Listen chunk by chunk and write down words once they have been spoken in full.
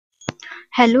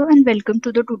Hello and welcome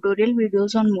to the tutorial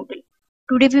videos on Moodle.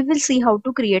 Today we will see how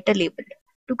to create a label.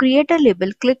 To create a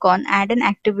label, click on Add an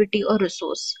activity or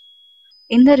resource.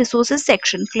 In the Resources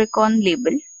section, click on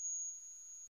Label,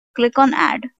 click on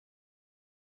Add.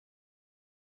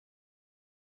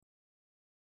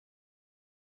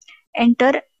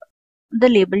 Enter the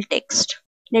label text.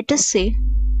 Let us say,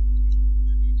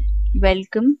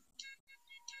 Welcome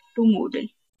to Moodle.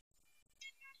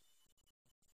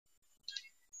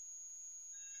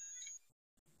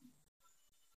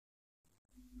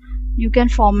 You can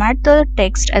format the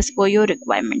text as per your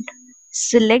requirement.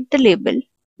 Select the label,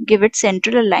 give it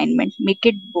central alignment, make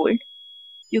it bold.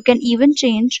 You can even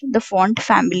change the font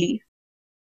family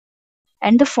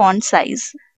and the font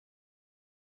size.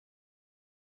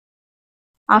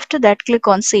 After that, click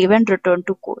on Save and return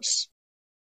to course.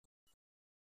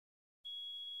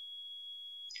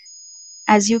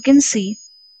 As you can see,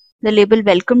 the label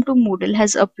Welcome to Moodle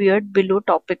has appeared below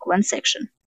Topic 1 section.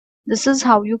 This is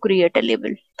how you create a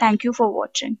label. Thank you for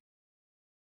watching.